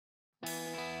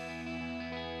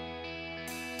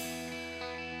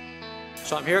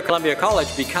So I'm here at Columbia College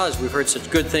because we've heard such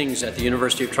good things at the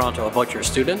University of Toronto about your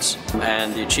students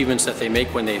and the achievements that they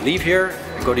make when they leave here,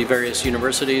 go to various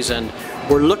universities, and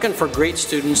we're looking for great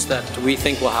students that we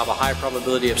think will have a high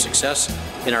probability of success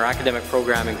in our academic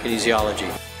program in kinesiology.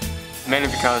 Mainly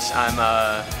because I'm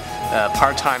a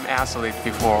part-time athlete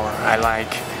before. I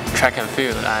like track and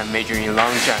field. I'm majoring in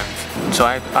long jump. So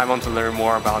I want to learn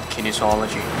more about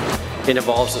kinesiology. It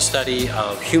involves the study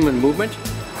of human movement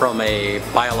from a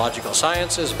biological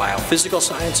sciences, biophysical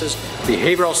sciences,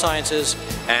 behavioral sciences,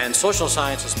 and social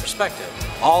sciences perspective,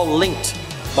 all linked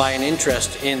by an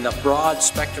interest in the broad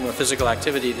spectrum of physical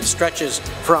activity that stretches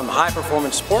from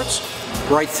high-performance sports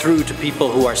right through to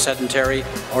people who are sedentary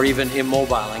or even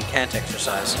immobile and can't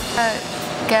exercise.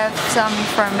 Get some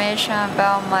information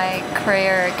about my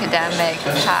career academic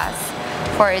path.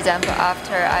 For example,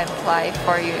 after I applied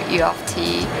for U of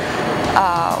T,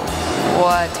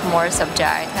 what more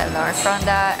subject I learned from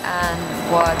that,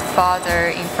 and what further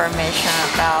information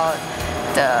about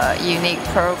the unique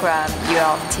program U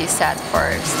of T set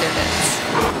for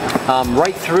students.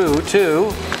 Right through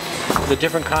to the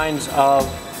different kinds of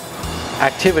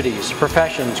activities,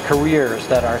 professions, careers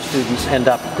that our students end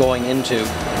up going into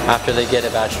after they get a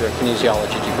Bachelor of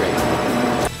Kinesiology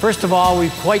degree. First of all,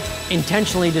 we've quite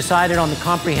intentionally decided on the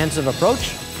comprehensive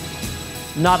approach.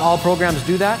 Not all programs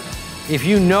do that. If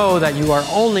you know that you are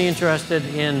only interested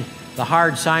in the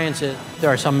hard sciences,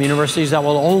 there are some universities that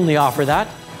will only offer that,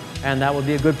 and that would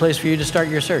be a good place for you to start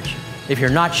your search. If you're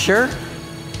not sure,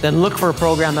 then look for a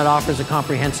program that offers a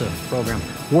comprehensive program.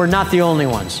 We're not the only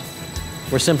ones.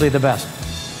 We're simply the best.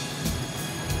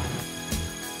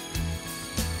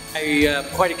 I'm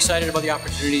quite excited about the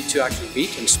opportunity to actually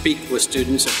meet and speak with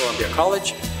students at Columbia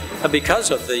College.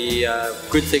 Because of the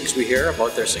good things we hear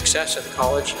about their success at the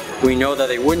college, we know that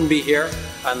they wouldn't be here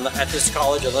at this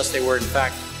college unless they were in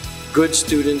fact good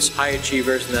students, high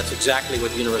achievers, and that's exactly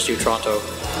what the University of Toronto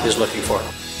is looking for.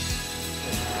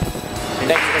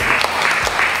 Thank you.